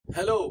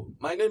Hello,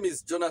 my name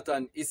is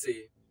Jonathan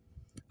Isse.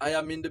 I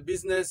am in the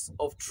business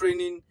of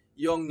training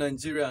young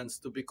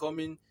Nigerians to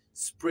becoming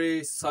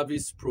spray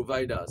service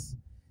providers.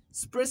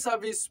 Spray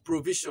service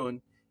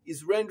provision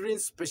is rendering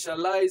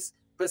specialized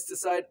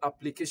pesticide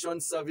application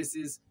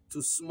services to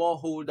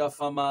smallholder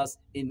farmers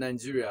in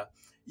Nigeria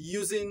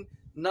using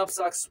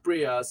knapsack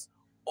sprayers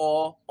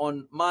or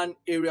unmanned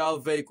aerial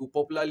vehicle,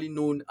 popularly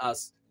known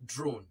as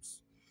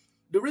drones.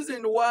 The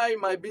reason why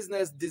my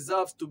business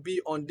deserves to be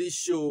on this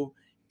show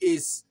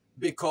is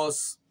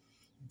because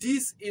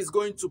this is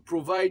going to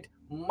provide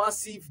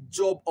massive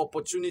job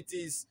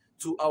opportunities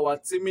to our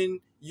teeming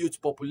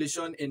youth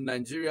population in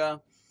Nigeria.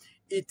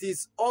 It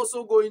is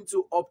also going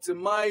to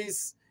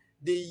optimize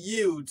the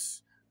yield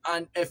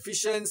and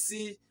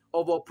efficiency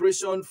of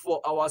operation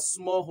for our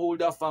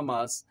smallholder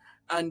farmers.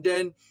 And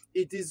then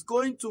it is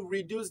going to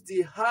reduce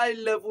the high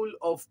level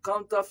of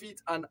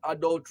counterfeit and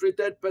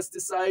adulterated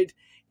pesticide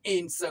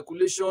in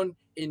circulation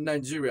in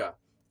Nigeria.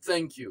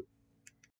 Thank you.